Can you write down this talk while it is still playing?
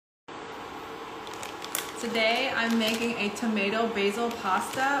Today I'm making a tomato basil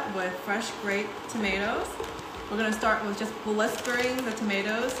pasta with fresh grape tomatoes. We're gonna start with just blistering the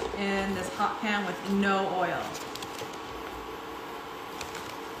tomatoes in this hot pan with no oil.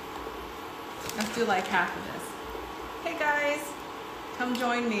 Let's do like half of this. Hey guys, come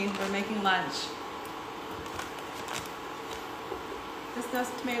join me, we're making lunch. This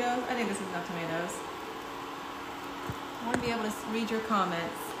enough tomatoes? I think this is enough tomatoes. I want to be able to read your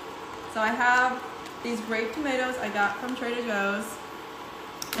comments. So I have these grape tomatoes I got from Trader Joe's,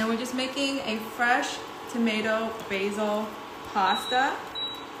 and we're just making a fresh tomato basil pasta,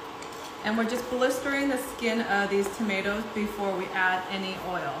 and we're just blistering the skin of these tomatoes before we add any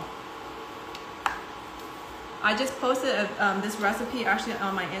oil. I just posted this recipe actually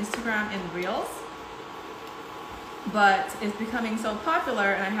on my Instagram in Reels, but it's becoming so popular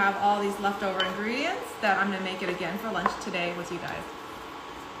and I have all these leftover ingredients that I'm gonna make it again for lunch today with you guys.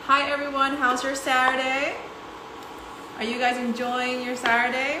 Hi everyone, how's your Saturday? Are you guys enjoying your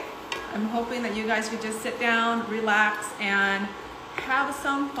Saturday? I'm hoping that you guys could just sit down, relax, and have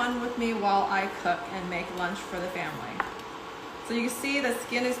some fun with me while I cook and make lunch for the family. So you can see the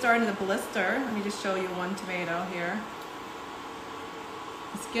skin is starting to blister. Let me just show you one tomato here.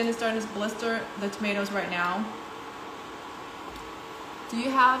 The skin is starting to blister the tomatoes right now. Do you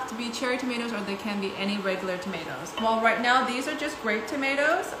have to be cherry tomatoes, or they can be any regular tomatoes? Well, right now these are just grape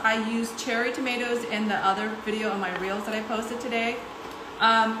tomatoes. I used cherry tomatoes in the other video on my Reels that I posted today.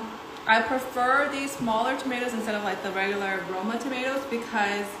 I prefer these smaller tomatoes instead of like the regular Roma tomatoes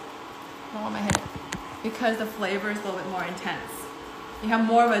because, because the flavor is a little bit more intense. You have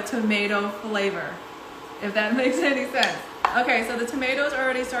more of a tomato flavor, if that makes any sense. Okay, so the tomatoes are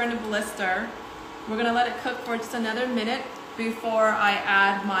already starting to blister. We're gonna let it cook for just another minute before I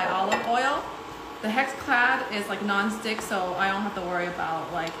add my olive oil. The hex clad is like non-stick, so I don't have to worry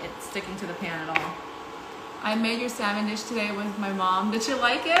about like it sticking to the pan at all. I made your salmon dish today with my mom. Did you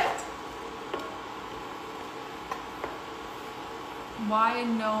like it? Why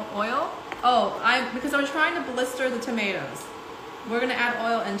no oil? Oh, because I was trying to blister the tomatoes. We're gonna add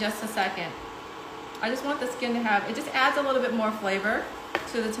oil in just a second. I just want the skin to have, it just adds a little bit more flavor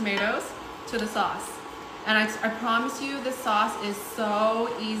to the tomatoes, to the sauce. And I promise you, this sauce is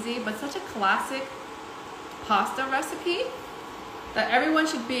so easy, but such a classic pasta recipe that everyone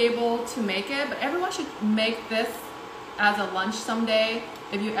should be able to make it, but everyone should make this as a lunch someday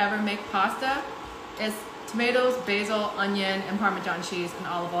if you ever make pasta. It's tomatoes, basil, onion, and Parmesan cheese, and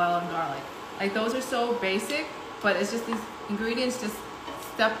olive oil and garlic. Like, those are so basic, but it's just these ingredients just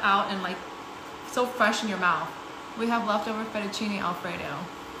step out and like so fresh in your mouth. We have leftover fettuccine alfredo.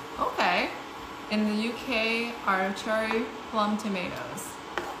 Okay. In the UK are cherry plum tomatoes.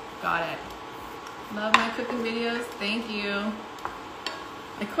 Got it. Love my cooking videos. Thank you.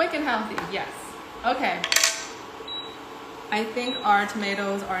 Like, quick and healthy, yes. Okay. I think our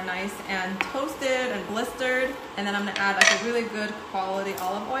tomatoes are nice and toasted and blistered, and then I'm gonna add like a really good quality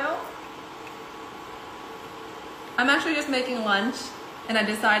olive oil. I'm actually just making lunch, and I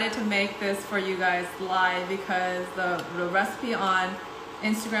decided to make this for you guys live because the recipe on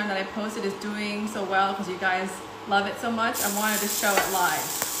Instagram that I posted is doing so well because you guys love it so much. I wanted to show it live.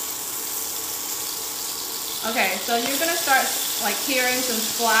 Okay, so you're gonna start like hearing some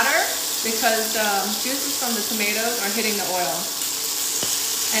splatter because the juices from the tomatoes are hitting the oil.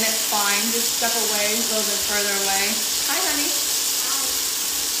 And it's fine, just step away, a little bit further away. Hi, honey. Hi.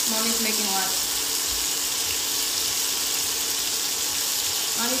 Mommy's making lunch.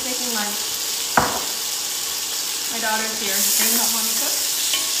 Mommy's making lunch. My daughter's here. Can you help mommy cook?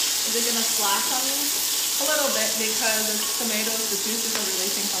 Is it gonna splash on me? A little bit because the tomatoes, the juices are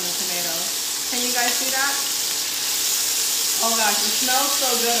releasing from the tomatoes. Can you guys see that? Oh gosh, it smells so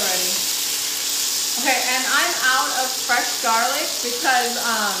good already. Okay, and I'm out of fresh garlic because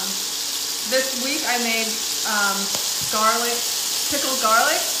this week I made pickled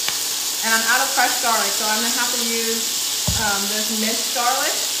garlic, and I'm out of fresh garlic, so I'm gonna have to use this minced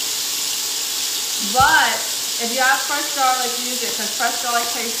garlic. But if you have fresh garlic, use it because fresh garlic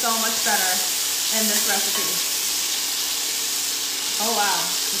tastes so much better in this recipe. Oh wow,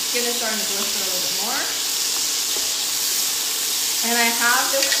 the skin is starting to blister a little bit more. And I have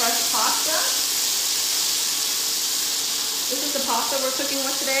this fresh pasta. This is the pasta we're cooking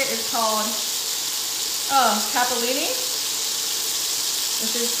with today. It's called capellini.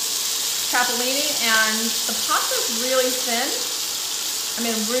 This is capellini, and the pasta is really thin. I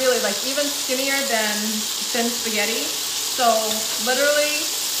mean, really, like even skinnier than thin spaghetti. So literally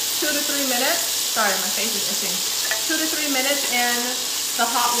 2 to 3 minutes. Sorry, my face is itching. 2 to 3 minutes in the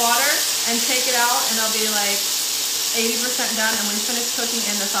hot water and take it out, and it'll be like 80% done, and when you finish cooking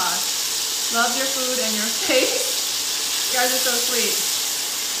in the sauce. Love your food and your face. You guys are so sweet.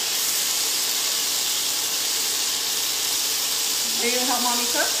 Are you gonna help mommy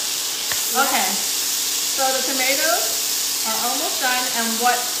cook? Yeah. Okay. So the tomatoes are almost done, and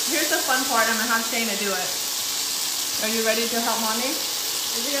here's the fun part. I'm gonna have Shayna do it. Are you ready to help mommy?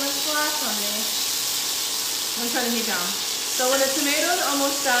 Is it gonna splash on me? I'm gonna turn the heat down. So when the tomatoes are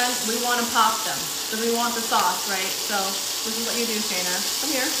almost done, we want to pop them because we want the sauce, right? So this is what you do, Shayna.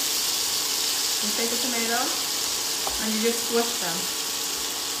 Come here. You take the tomato and you just squish them.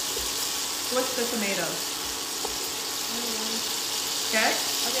 Squish the tomatoes. Okay?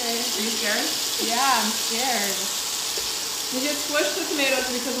 Okay. Are you scared? Yeah, I'm scared. You just squish the tomatoes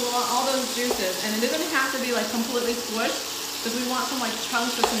because we want all those juices, and it doesn't have to be like completely squished because we want some like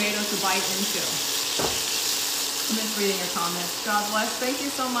chunks of tomatoes to bite into. I'm just reading your comments. God bless. Thank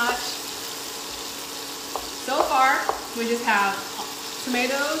you so much. So far, we just have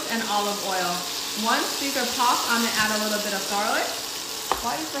tomatoes and olive oil. Once these are popped, I'm gonna add a little bit of garlic.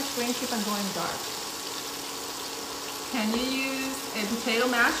 Why does my screen keep on going dark? Can you use a potato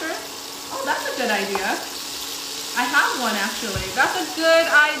masher? Oh, that's a good idea. I have one actually. That's a good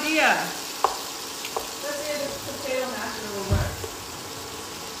idea. Let's see if the potato masher will work.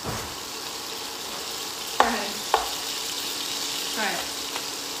 Okay. All right.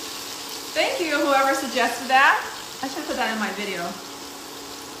 Thank you, whoever suggested that. I should put that in my video.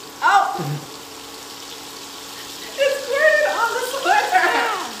 Oh! It squirted on the sweater!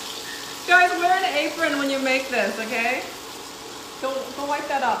 Guys, wear an apron when you make this, okay? Go wipe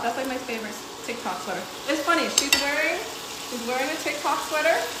that off. That's like my favorite TikTok sweater. It's funny, she's wearing a TikTok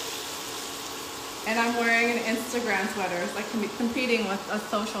sweater, and I'm wearing an Instagram sweater. It's like competing with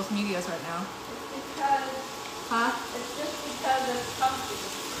social medias right now. It's because, it's just because it's comfy.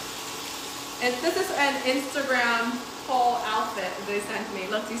 This is an Instagram full outfit they sent me.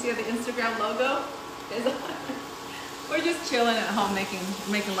 Look, do you see the Instagram logo? We're just chilling at home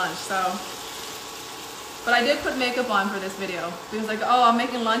making lunch, so. But I did put makeup on for this video. Because like, oh, I'm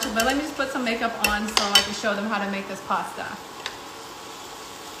making lunch, but let me just put some makeup on so I can show them how to make this pasta.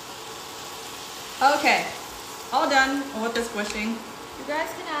 Okay, all done with the squishing. You guys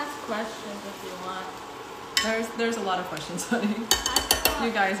can ask questions if you want. There's a lot of questions, honey.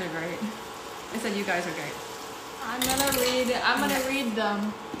 You guys are great. I said you guys are great. I'm gonna read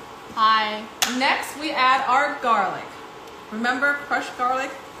them. Hi. Next, we add our garlic. Remember, crushed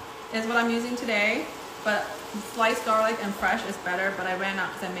garlic is what I'm using today, but sliced garlic and fresh is better, but I ran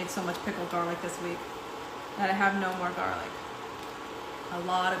out because I made so much pickled garlic this week that I have no more garlic. A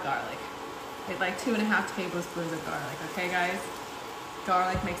lot of garlic. Like 2.5 tablespoons of garlic, okay guys?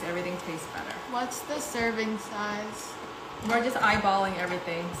 Garlic makes everything taste better. What's the serving size? We're just eyeballing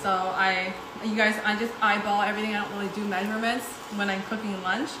everything. So I just eyeball everything. I don't really do measurements when I'm cooking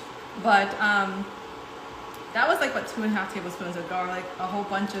lunch. But that was like, what, 2.5 tablespoons of garlic, a whole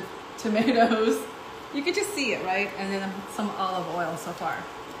bunch of tomatoes. You could just see it, right? And then some olive oil so far.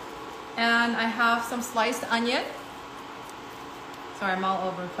 And I have some sliced onion. Sorry, I'm all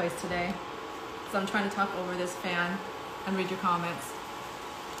over the place today. So I'm trying to talk over this fan and read your comments.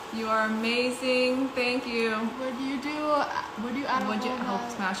 You are amazing. Thank you. Would you add a whole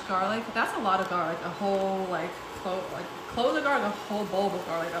smashed garlic? That's a lot of garlic. A whole clove of garlic, a whole bulb of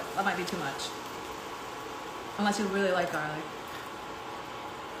garlic. Oh, that might be too much. Unless you really like garlic.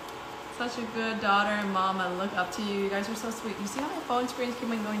 Such a good daughter and mom. I look up to you. You guys are so sweet. You see how my phone screens keep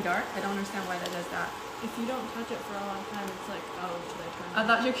on going dark? I don't understand why that does that. If you don't touch it for a long time, it's like, oh, should I turn it on? I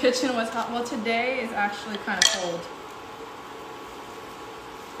thought your kitchen was hot. Well, today is actually kind of cold.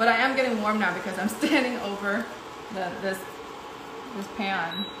 But I am getting warm now because I'm standing over this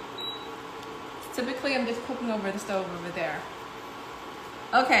pan. Typically, I'm just cooking over the stove over there.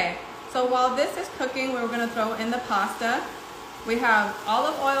 Okay, so while this is cooking, we're gonna throw in the pasta. We have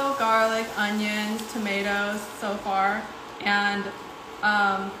olive oil, garlic, onions, tomatoes so far. And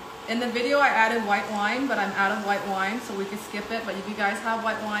in the video, I added white wine, but I'm out of white wine, so we could skip it. But if you guys have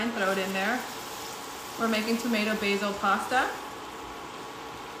white wine, throw it in there. We're making tomato basil pasta.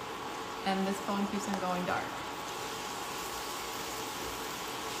 And this phone keeps on going dark.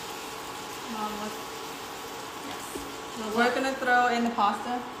 Mom, yes. So we're gonna throw in the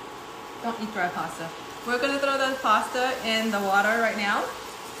pasta. Don't eat dry pasta. We're gonna throw the pasta in the water right now.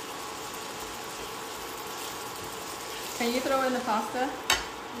 Can you throw in the pasta?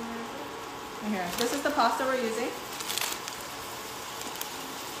 Right here. This is the pasta we're using.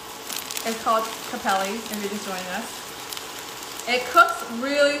 It's called capelli, if you're just joining us. It cooks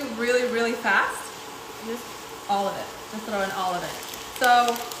really, really, really fast. Just all of it. Just throw in all of it.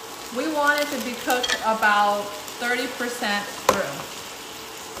 So we want it to be cooked about 30% through.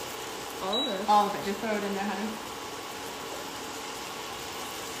 All of it. All of it. Just throw it in there, honey.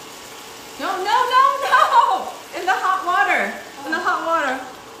 No, no, no, no! In the hot water. In the hot water.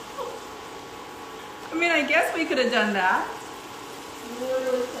 I mean, I guess we could have done that. You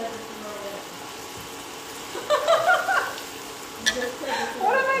literally said to throw it.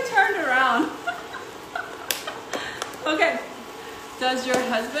 What if I turned around? Okay. Does your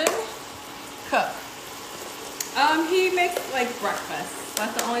husband cook? He makes like breakfast.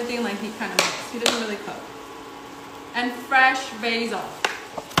 That's the only thing like he kind of makes. He doesn't really cook. And fresh basil.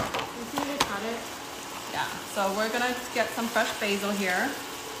 You need to cut it. Yeah. So we're gonna get some fresh basil here.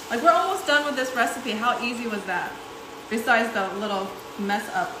 Like we're almost done with this recipe. How easy was that? Besides the little mess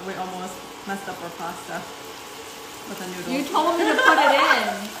up, we almost messed up our pasta with the noodles. You told me to put it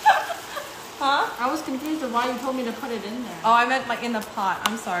in. Huh? I was confused of why you told me to put it in there. Oh, I meant like in the pot.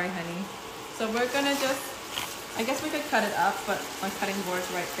 I'm sorry, honey. So we're gonna just, I guess we could cut it up, but my cutting board's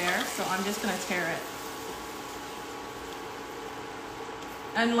right there. So I'm just gonna tear it.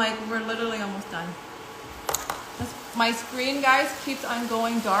 And like, we're literally almost done. My screen, guys, keeps on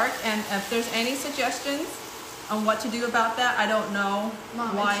going dark. And if there's any suggestions on what to do about that, I don't know.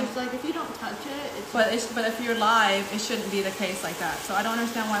 Mom, why. it's just like if you don't touch it, it's But if you're live, it shouldn't be the case like that. So I don't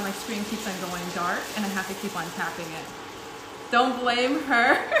understand why my screen keeps on going dark and I have to keep on tapping it. Don't blame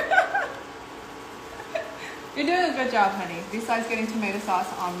her. You're doing a good job, honey. Besides getting tomato sauce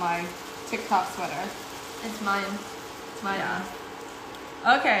on my TikTok sweater. it's mine. It's mine. Yeah.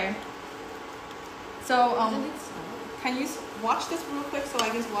 Okay. So can you watch this real quick so I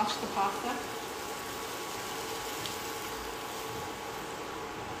just watch the pasta?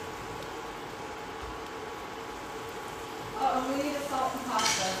 Oh, and we need a salt and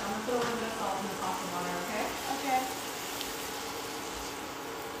pasta. I'm gonna put a little bit of salt in the pasta water, okay? Okay.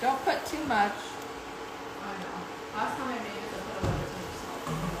 Don't put too much. I know. Last time I made it, I put a little bit too much salt.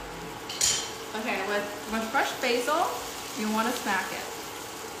 Okay, with fresh basil, you want to smack it.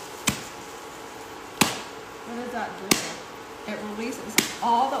 What does that do? It releases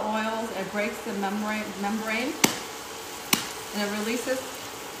all the oils. It breaks the membrane, and it releases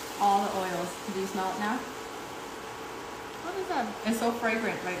all the oils. Do you smell it now? What is that? It's so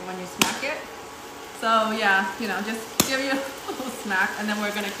fragrant, right, when you smack it. So yeah, you know, just give you a little smack, and then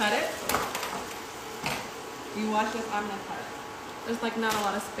we're gonna cut it. You watch this, I'm gonna cut it. There's like not a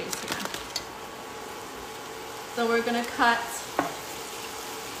lot of space here. So we're gonna cut.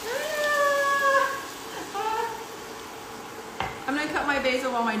 I'm gonna cut my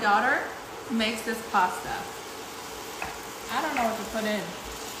basil while my daughter makes this pasta. I don't know what to put in.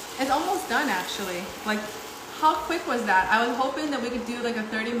 It's almost done actually. Like, how quick was that? I was hoping that we could do like a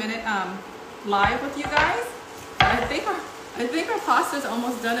 30-minute live with you guys. I think our pasta is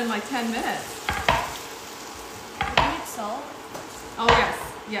almost done in like 10 minutes. Do you need salt? Oh yes,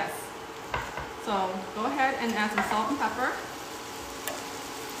 yes. So go ahead and add some salt and pepper.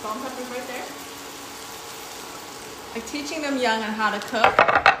 Salt and pepper's right there. Like teaching them young on how to cook,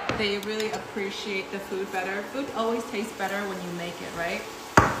 they really appreciate the food better. Food always tastes better when you make it, right?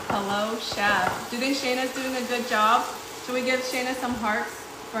 Hello, chef. Do you think Shayna's doing a good job? Should we give Shayna some hearts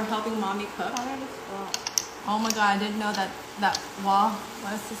for helping mommy cook? Oh my God, I didn't know that wow,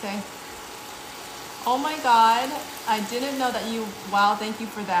 what does it say? Oh my God, I didn't know that you, wow, thank you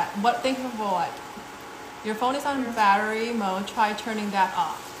for that. What, thank you for what? Your phone is on battery mode, try turning that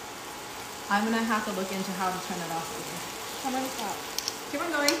off. I'm gonna have to look into how to turn it off later. How many stop? Keep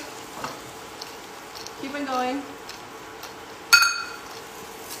on going. Keep on going.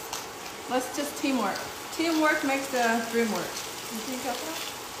 Let's just teamwork. Teamwork makes the dream work. You think that's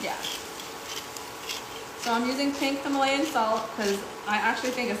enough? Yeah. So I'm using pink Himalayan salt because I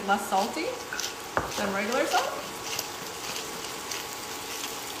actually think it's less salty than regular salt.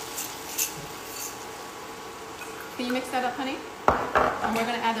 Can you mix that up, honey? And we're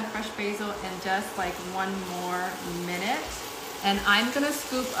gonna add the fresh basil in just like 1 more minute. And I'm gonna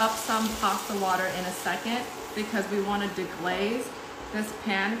scoop up some pasta water in a second because we want to deglaze this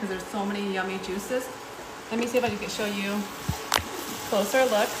pan because there's so many yummy juices. Let me see if I can show you a closer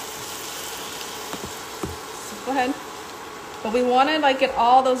look. So go ahead. But we want to like get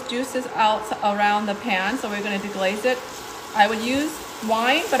all those juices out around the pan, so we're gonna deglaze it. I would use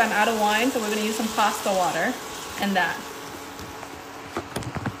wine, but I'm out of wine, so we're gonna use some pasta water and that.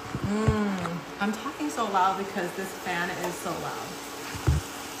 I'm talking so loud because this fan is so loud.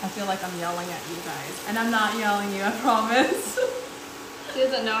 I feel like I'm yelling at you guys. And I'm not yelling at you, I promise. She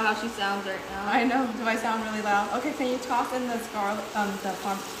doesn't know how she sounds right now. I know. Do I sound really loud? Okay, can you toss in the scarlet, the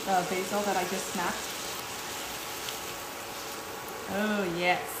basil that I just snapped? Oh,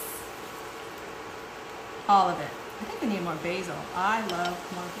 yes. All of it. I think we need more basil. I love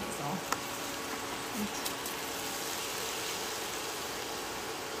more basil.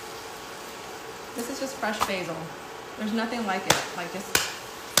 This is just fresh basil. There's nothing like it. Like just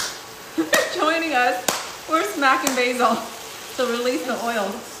joining us, we're smacking basil to release the oil.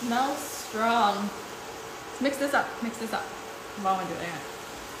 It smells strong. Mix this up while we're doing it.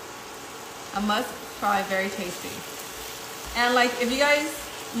 A must try, very tasty. And like if you guys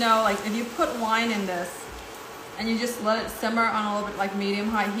know, like if you put wine in this and you just let it simmer on a little bit like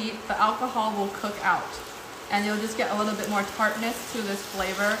medium-high heat, the alcohol will cook out. And you'll just get a little bit more tartness to this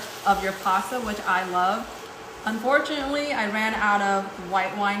flavor of your pasta, which I love. Unfortunately, I ran out of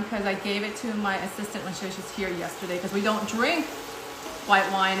white wine because I gave it to my assistant when she was just here yesterday because we don't drink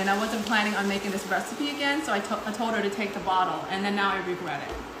white wine and I wasn't planning on making this recipe again, so I told her to take the bottle and then now I regret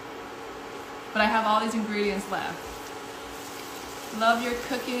it. But I have all these ingredients left. Love your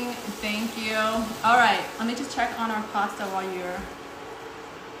cooking, thank you. All right, let me just check on our pasta while you're...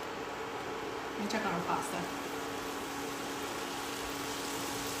 Let me check on our pasta.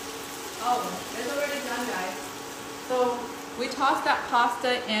 Oh, it's already done, guys. So we tossed that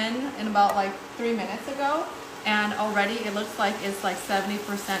pasta in about like 3 minutes ago, and already it looks like it's like 70%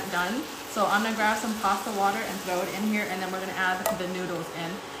 done. So I'm gonna grab some pasta water and throw it in here, and then we're gonna add the noodles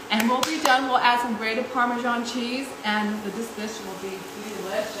in. And we'll be done, we'll add some grated Parmesan cheese, and this dish will be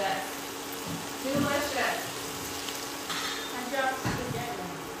delicious. Delicious. I dropped spaghetti.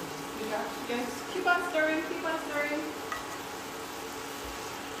 Yes, keep on stirring, keep on stirring.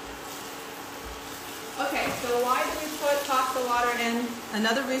 Okay, so why do we put pasta water in?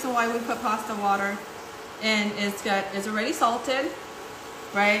 Another reason why we put pasta water in is that it's already salted,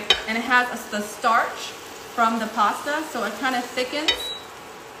 right? And it has the starch from the pasta, so it kind of thickens.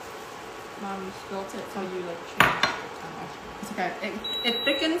 Mom, you spilt it, so you like changed it. It's okay. It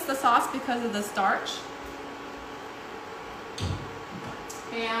thickens the sauce because of the starch.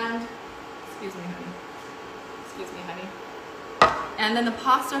 And excuse me, honey. Excuse me, honey. And then the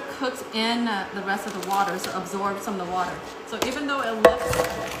pasta cooks in the rest of the water, so absorbs some of the water. So even though it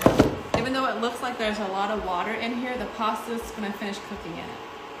looks like there's a lot of water in here, the pasta is going to finish cooking in it.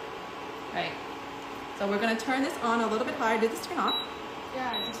 Right. So we're going to turn this on a little bit higher. Did this turn off?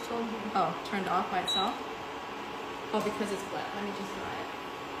 Yeah, I just told you. Oh, turned off by itself? Oh, because it's wet. Let me just try it.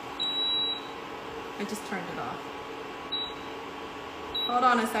 I just turned it off. Hold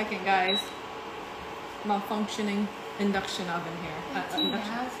on a second, guys. Malfunctioning induction oven here.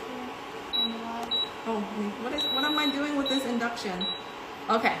 Oh, what am I doing with this induction?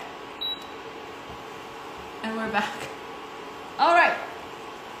 Okay. And we're back. All right.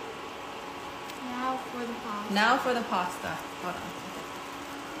 Now for the pasta. Now for the pasta. Hold on.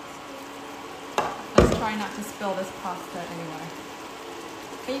 Let's try not to spill this pasta anyway.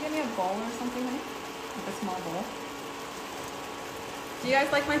 Can you give me a bowl or something, honey? Like a small bowl. Do you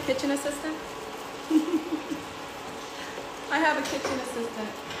guys like my kitchen assistant? I have a kitchen assistant.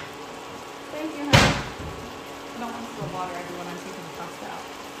 Thank you, honey. I don't want to spill water everywhere when I'm taking the pasta out.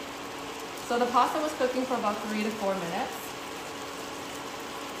 So the pasta was cooking for about 3 to 4 minutes.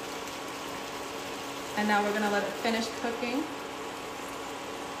 And now we're gonna let it finish cooking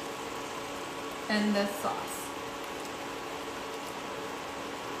in this sauce.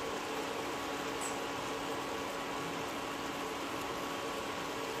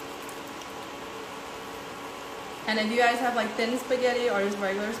 And if you guys have like thin spaghetti or just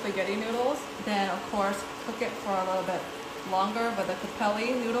regular spaghetti noodles, then of course cook it for a little bit longer, but the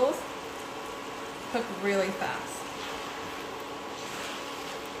capelli noodles cook really fast.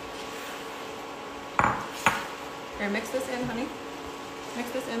 Here, mix this in, honey.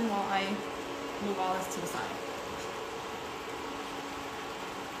 Mix this in while I move all this to the side.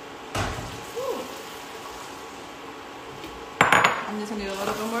 Whew. I'm just gonna do a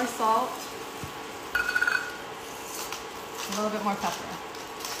little bit more salt. A little bit more pepper.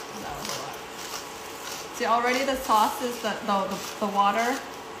 That was a lot. See, already the sauce is, the water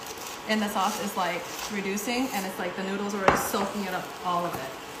in the sauce is like reducing, and it's like the noodles are already soaking it up, all of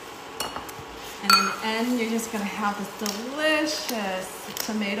it. And in the end, you're just gonna have this delicious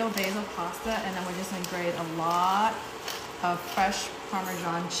tomato basil pasta, and then we're just gonna grate a lot of fresh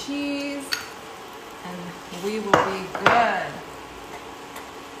Parmesan cheese, and we will be good.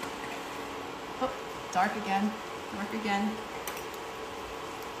 Oh, dark again. Dark again.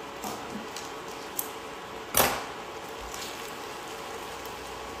 Hold on.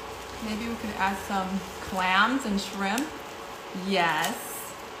 Maybe we could add some clams and shrimp. Yes,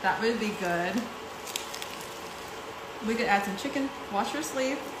 that would be good. We could add some chicken. Wash your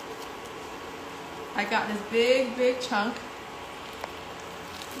sleeve. I got this big chunk.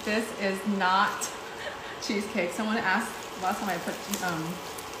 This is not cheesecake. Someone asked last time I put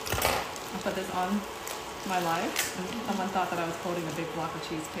I put this on my live, and someone thought that I was holding a big block of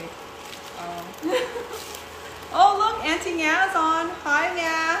cheesecake. Oh, look, Auntie Nya's on. Hi,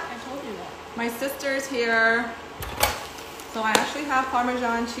 Nya. I told you that. My sister's here. So I actually have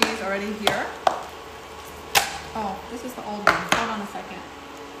Parmesan cheese already here. Oh, this is the old one. Hold on a second.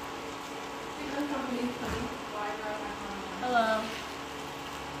 Hello.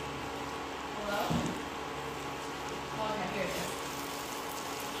 Hello? Okay, here it is.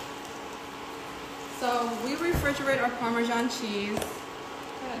 So we refrigerate our Parmesan cheese.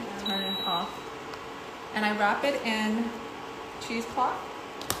 Turn it off. And I wrap it in cheesecloth.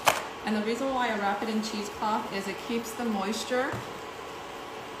 And the reason why I wrap it in cheesecloth is it keeps the moisture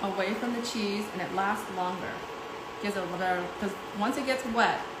away from the cheese and it lasts longer. Gives it a little better, because once it gets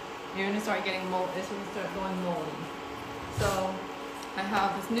wet, you're gonna start getting mold. It's gonna start going moldy. So I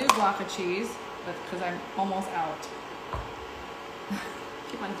have this new block of cheese, but because I'm almost out.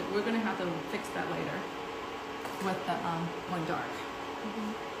 Keep on. We're gonna have to fix that later with the going dark.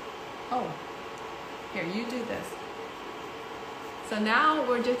 Oh, here, you do this. So now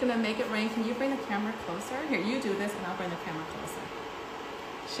we're just gonna make it rain. Can you bring the camera closer? Here, you do this, and I'll bring the camera closer.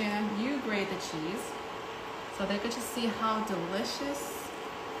 Shannon, you grate the cheese, so they could just see how delicious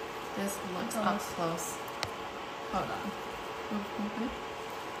this looks up close. Hold on.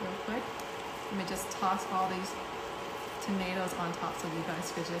 Real quick. Let me just toss all these tomatoes on top so you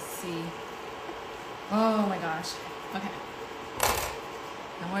guys could just see. Oh my gosh. Okay.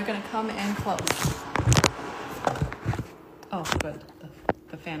 And we're gonna come in close. Oh, good.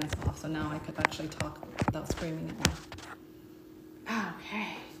 The fan is off, so now I could actually talk without screaming at me. Okay.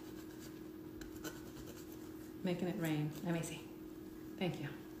 Making it rain. Let me see. Thank you.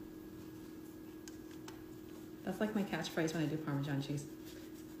 That's like my catchphrase when I do Parmesan cheese.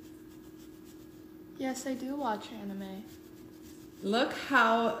 Yes, I do watch anime. Look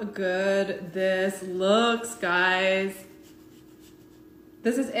how good this looks, guys.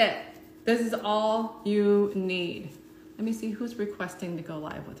 This is it. This is all you need. Let me see who's requesting to go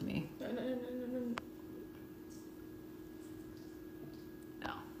live with me.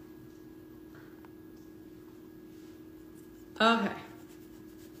 No. Okay.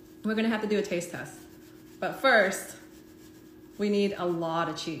 We're gonna have to do a taste test. But first, we need a lot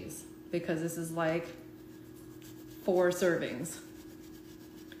of cheese because this is like 4 servings.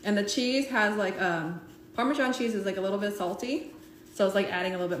 And the cheese has like, Parmesan cheese is like a little bit salty. So it's like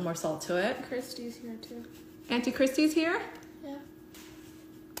adding a little bit more salt to it. Christy's here too. Auntie Christy's here? Yeah.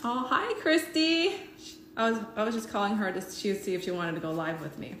 Oh, hi, Christy. I was just calling her to see if she wanted to go live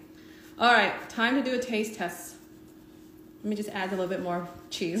with me. All right, time to do a taste test. Let me just add a little bit more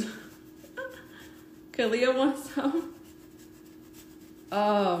cheese. Kalia wants some.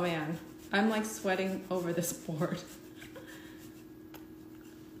 Oh man, I'm like sweating over this board.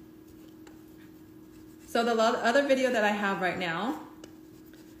 So the other video that I have right now,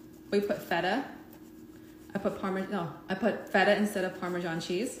 we put feta. I put feta instead of Parmesan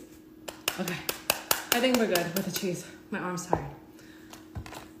cheese. Okay, I think we're good with the cheese. My arm's tired.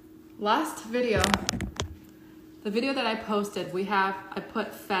 Last video, the video that I posted, I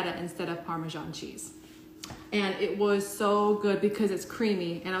put feta instead of Parmesan cheese. And it was so good because it's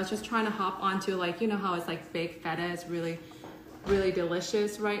creamy. And I was just trying to hop onto, like, you know how it's like baked feta is really, really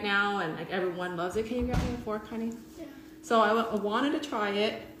delicious right now. And like everyone loves it. Can you grab me a fork, honey? Yeah. So I wanted to try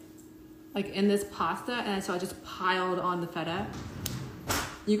it like in this pasta. And so I just piled on the feta.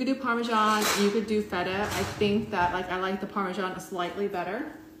 You could do Parmesan, you could do feta. I think that like I like the Parmesan slightly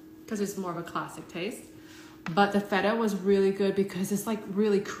better because it's more of a classic taste. But the feta was really good because it's like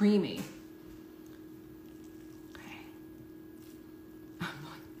really creamy.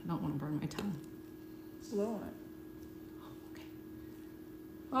 I don't want to burn my tongue. Slow on it.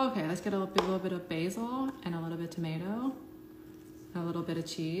 Okay. Okay, let's get a little bit of basil and a little bit of tomato, a little bit of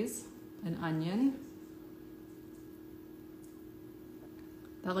cheese, an onion.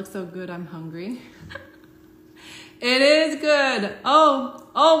 That looks so good, I'm hungry. It is good.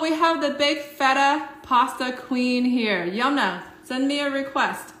 Oh, we have the baked feta pasta queen here. Yumna, send me a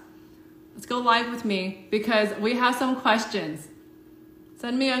request. Let's go live with me because we have some questions.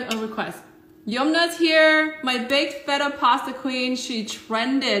 Send me a request. Yumna's here, my baked feta pasta queen. She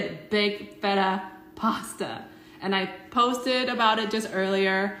trended baked feta pasta. And I posted about it just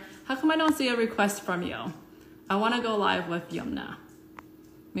earlier. How come I don't see a request from you? I want to go live with Yumna.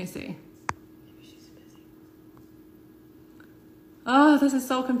 Let me see. Maybe she's busy. Oh, this is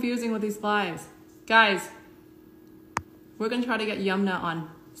so confusing with these lives. Guys, we're going to try to get Yumna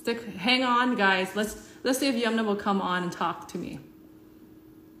on. Hang on, guys. Let's see if Yumna will come on and talk to me.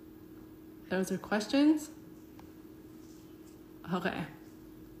 Those are questions? Okay.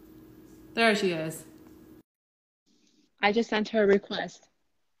 There she is. I just sent her a request.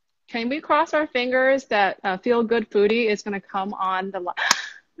 Can we cross our fingers that Feel Good Foodie is going to come on the live?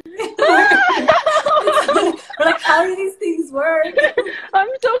 We're like, how do these things work? I'm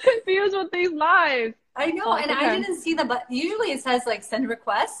so confused with these lives. I know, Oh, and okay. I didn't see but usually it says like send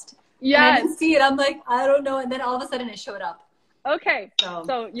request. Yes. And I didn't see it. I'm like, I don't know. And then all of a sudden it showed up. Okay.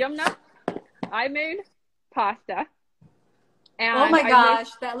 So Yumna, I made pasta. And oh my gosh,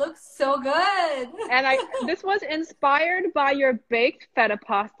 that looks so good. And this was inspired by your baked feta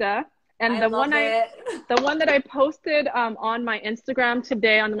pasta. And the one that I posted on my Instagram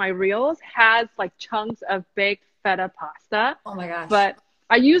today on my reels has like chunks of baked feta pasta. Oh my gosh. But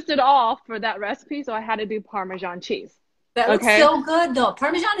I used it all for that recipe, so I had to do Parmesan cheese. That looks so good though.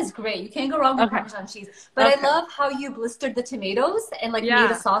 Parmesan is great. You can't go wrong with Parmesan cheese. But I love how you blistered the tomatoes and like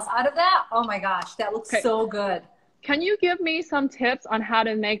made a sauce out of that. Oh my gosh, that looks so good. Can you give me some tips on how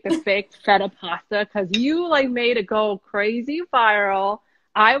to make the baked feta pasta? Because you like made it go crazy viral.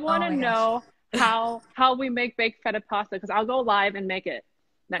 I want to know how we make baked feta pasta because I'll go live and make it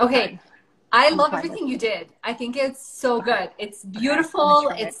next time. I love everything you did. I think it's so good. It's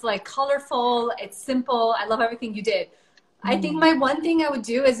beautiful. It's like colorful. It's simple. I love everything you did. I think my one thing I would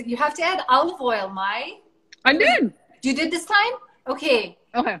do is you have to add olive oil, I did. You did this time? Okay.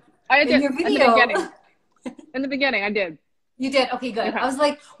 Okay. I did. In your video. In the beginning, I did. You did? Okay, good. Okay. I was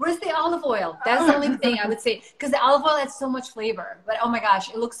like, where's the olive oil? That's the only thing I would say. Because the olive oil adds so much flavor. But oh my gosh,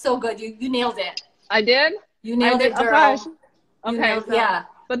 it looks so good. You nailed it. I did? You nailed it, girl. Oh gosh. Okay. Yeah.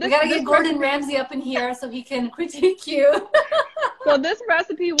 But we got to get Gordon Ramsay up in here so he can critique you. So this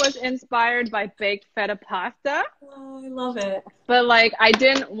recipe was inspired by baked feta pasta. Oh, I love it. But like, I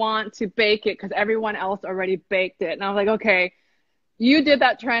didn't want to bake it because everyone else already baked it. And I was like, okay, you did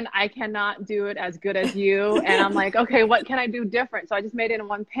that trend. I cannot do it as good as you. And I'm like, okay, what can I do different? So I just made it in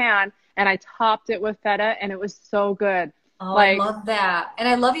one pan and I topped it with feta and it was so good. Oh, I love that. And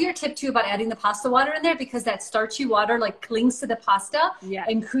I love your tip too about adding the pasta water in there because that starchy water like clings to the pasta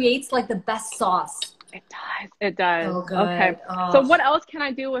and creates like the best sauce. It does. It does. Oh, good. Okay. Oh. So what else can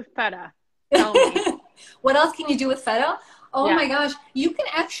I do with feta? Tell me. What else can you do with feta? Oh my gosh. You can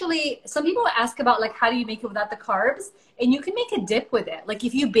actually, some people ask about like, how do you make it without the carbs? And you can make a dip with it. Like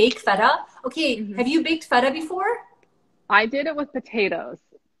if you bake feta, have you baked feta before? I did it with potatoes.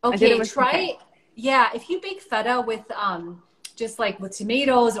 Okay, if you bake feta with just like with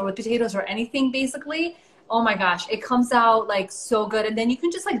tomatoes or with potatoes or anything basically, oh my gosh, it comes out like so good. And then you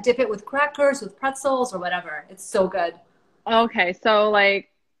can just like dip it with crackers, with pretzels or whatever. It's so good. Okay, so like,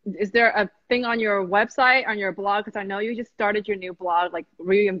 is there a thing on your website, on your blog? Because I know you just started your new blog, like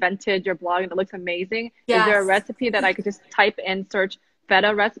reinvented your blog and it looks amazing. Yes. Is there a recipe that I could just type in, search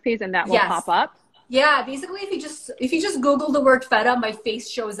feta recipes and that will pop up? Yeah, basically if you just Google the word feta, my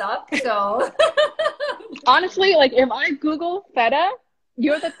face shows up. So honestly, like if I Google feta,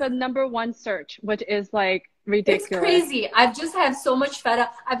 you're the #1 search, which is like ridiculous. It's crazy. I've just had so much feta.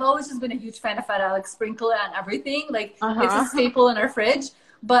 I've always just been a huge fan of feta, like sprinkle it on everything. Like it's a staple in our fridge.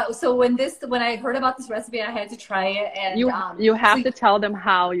 But so when I heard about this recipe, I had to try it. And you have to tell them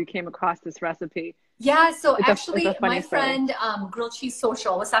how you came across this recipe. Yeah, so actually my friend, Grilled Cheese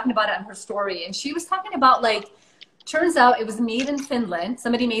Social, was talking about it on her story. And she was talking about like, turns out it was made in Finland.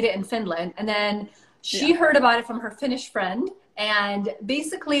 Somebody made it in Finland. And then she heard about it from her Finnish friend. And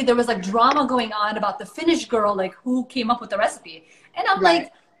basically there was like drama going on about the Finnish girl, like who came up with the recipe. And I'm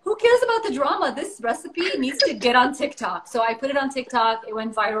like, who cares about the drama? This recipe needs to get on TikTok. So I put it on TikTok. It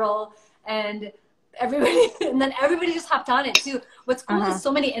went viral. And then everybody just hopped on it too. What's cool is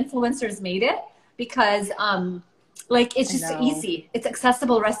so many influencers made it. Because like it's just easy. It's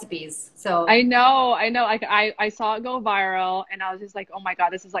accessible recipes. So I know. Like I saw it go viral and I was just like, oh my God,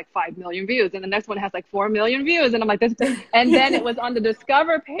 this is like 5 million views. And the next one has like 4 million views. And I'm like, this. And then it was on the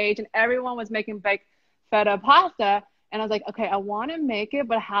Discover page and everyone was making baked feta pasta. And I was like, okay, I want to make it,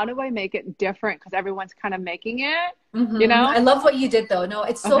 but how do I make it different? Because everyone's kind of making it, you know? I love what you did though. No,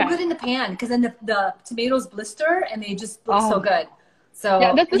 it's so good in the pan because then the tomatoes blister and they just look so good.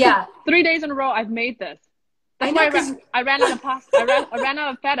 So this is 3 days in a row I've made this. I ran out of pasta. I ran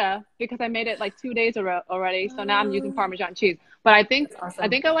out of feta because I made it like 2 days already. So now I'm using Parmesan cheese. But I think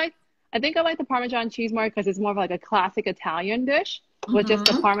I like the Parmesan cheese more because it's more of like a classic Italian dish with just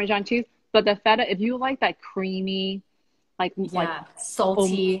the Parmesan cheese. But the feta, if you like that creamy, like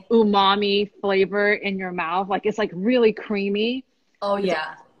salty umami flavor in your mouth, like it's like really creamy. Oh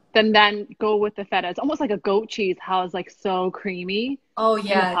yeah. Then go with the feta. It's almost like a goat cheese, how it's like so creamy. Oh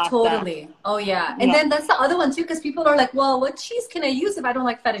yeah, totally. Oh yeah. And then that's the other one too, because people are like, well, what cheese can I use if I don't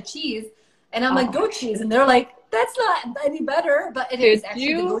like feta cheese? And I'm like, goat cheese. And they're like, That's not any better, but it is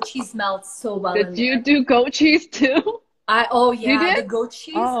actually. The goat cheese melts so well. Did you do goat cheese too? Oh yeah, you did? The goat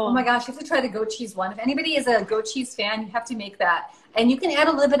cheese. Oh my gosh, you have to try the goat cheese one. If anybody is a goat cheese fan, you have to make that. And you can add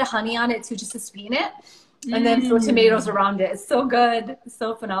a little bit of honey on it too, just to sweeten it. And then throw tomatoes around it. It's so good. It's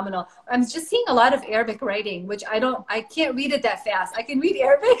so phenomenal. I'm just seeing a lot of Arabic writing, which I can't read it that fast. I can read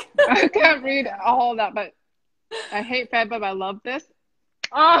Arabic. I can't read all that, but I hate fat, but I love this.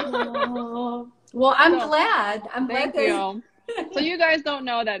 Oh. Well, I'm glad. Thank you. So you guys don't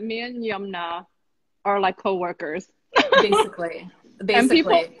know that me and Yumna are like co-workers. Basically. And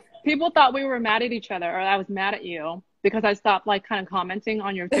people thought we were mad at each other, or I was mad at you because I stopped like kind of commenting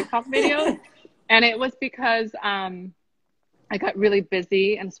on your TikTok videos. And it was because I got really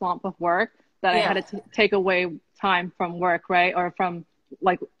busy and swamped with work that I had to take away time from work, right? Or from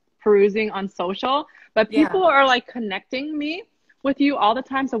like perusing on social. But people are like connecting me with you all the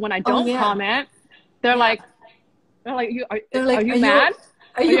time. So when I don't comment, they're like, are you mad?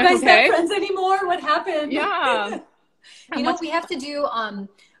 Are you guys not friends anymore? What happened? Yeah. You know, we have to do,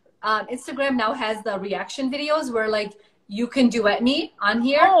 Instagram now has the reaction videos where like you can duet me on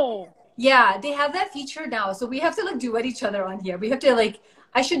here. Oh. Yeah, they have that feature now. So we have to like duet each other on here. We have to like,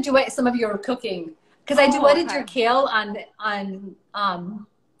 I should duet some of your cooking because I duetted your kale on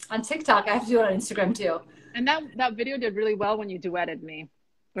TikTok. I have to do it on Instagram too. And that video did really well when you duetted me.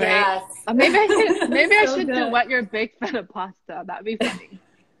 Right? Yes. Maybe I should duet your baked feta pasta. That'd be funny.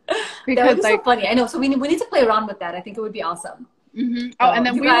 That would be so funny. I know. So we need to play around with that. I think it would be awesome. Mm-hmm. Oh, and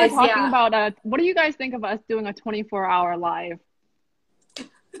then we were talking about what do you guys think of us doing a 24-hour live?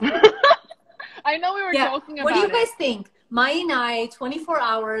 I know we were joking about it. What do you guys think? Mai and I, 24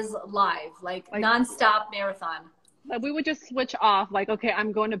 hours live, like nonstop marathon. Like we would just switch off. Like, okay,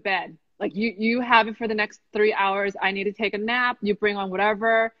 I'm going to bed. Like you have it for the next 3 hours. I need to take a nap. You bring on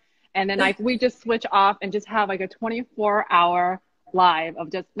whatever, and then like we just switch off and just have like a 24-hour live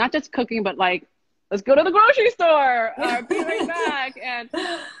of just not just cooking, but like let's go to the grocery store. Be right back. And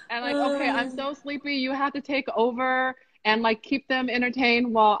like, okay, I'm so sleepy. You have to take over and like keep them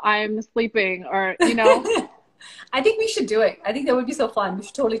entertained while I'm sleeping, or you know. I think we should do it. I think that would be so fun. We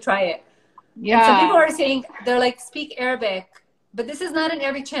should totally try it. Yeah. And some people are saying they're like speak Arabic, but this is not an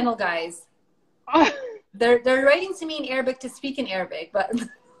Arabic channel, guys. They're writing to me in Arabic to speak in Arabic, but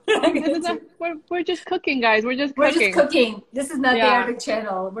we're just cooking, guys. We're just cooking. This is not the Arabic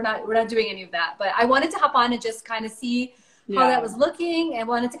channel. We're not doing any of that. But I wanted to hop on and just kind of see how that was looking, and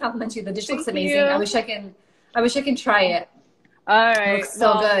wanted to compliment you. The dish looks amazing. I wish I can try it. All right. It looks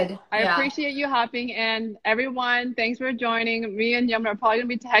so good. I appreciate you hopping in. Everyone, thanks for joining. Me and Yum are probably going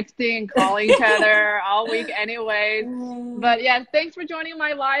to be texting and calling each other all week anyways. But yeah, thanks for joining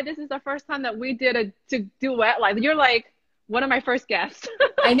my live. This is the first time that we did a duet live. You're like one of my first guests.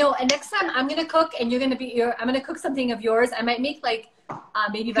 I know. And next time I'm going to cook and you're going to be I'm going to cook something of yours. I might make like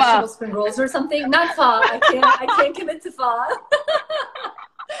maybe vegetable spring rolls or something. Not pho. I can't commit to pho.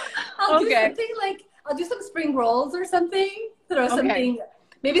 I'll do something like, I'll do some spring rolls or something. Throw something,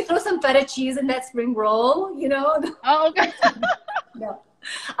 maybe throw some feta cheese in that spring roll, you know? Oh, okay. No.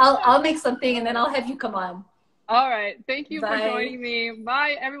 I'll make something and then I'll have you come on. All right. Thank you for joining me.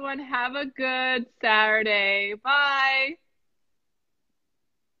 Bye, everyone. Have a good Saturday. Bye.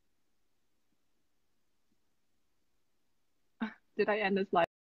 Did I end this live?